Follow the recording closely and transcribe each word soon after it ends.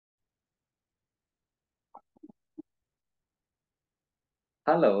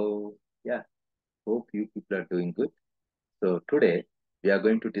Hello. Yeah, hope you people are doing good. So today we are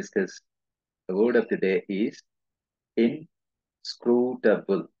going to discuss the word of the day is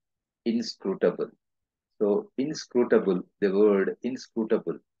inscrutable. Inscrutable. So inscrutable, the word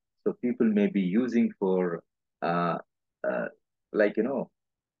inscrutable. So people may be using for uh, uh, like you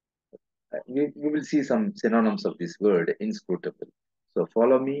will see some synonyms of this word inscrutable. So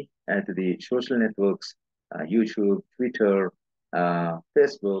follow me at the social networks, YouTube, Twitter,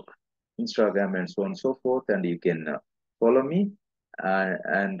 Facebook, Instagram, and so on and so forth. And you can follow me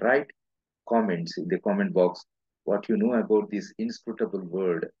and write comments in the comment box what you know about this inscrutable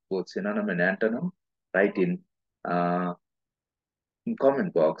word, both synonym and antonym. Write in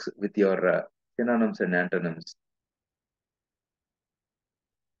comment box with your synonyms and antonyms.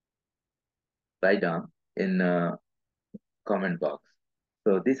 Write down in comment box.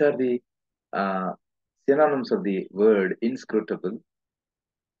 So these are the uh, synonyms of the word inscrutable.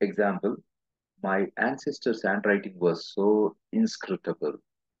 Example, my ancestors' handwriting was so inscrutable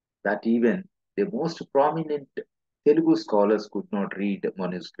that even the most prominent Telugu scholars could not read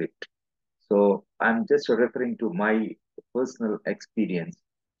manuscript. So I'm just referring to my personal experience.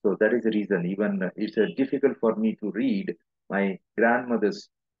 So that is the reason even it's difficult for me to read my grandmother's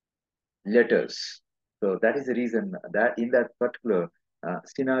letters. So that is the reason that in that particular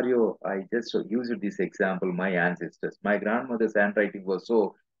scenario, I just used this example, my ancestors. My grandmother's handwriting was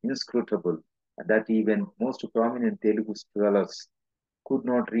so inscrutable that even most prominent Telugu scholars could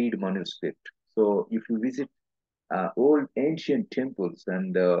not read manuscript. So if you visit old ancient temples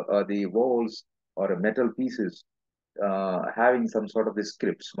and the walls or metal pieces having some sort of the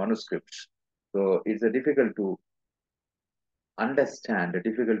scripts, manuscripts, so it's difficult to understand,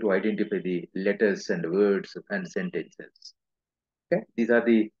 difficult to identify the letters and words and sentences. Okay, these are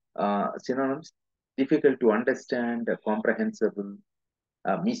the synonyms. Difficult to understand, comprehensible,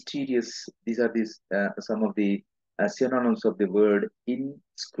 mysterious. These are some of the synonyms of the word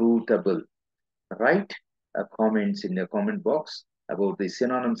inscrutable. Write comments in the comment box about the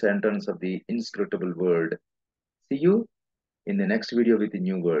synonyms and terms of the inscrutable word. See you in the next video with a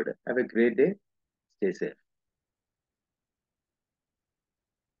new word. Have a great day. Stay safe.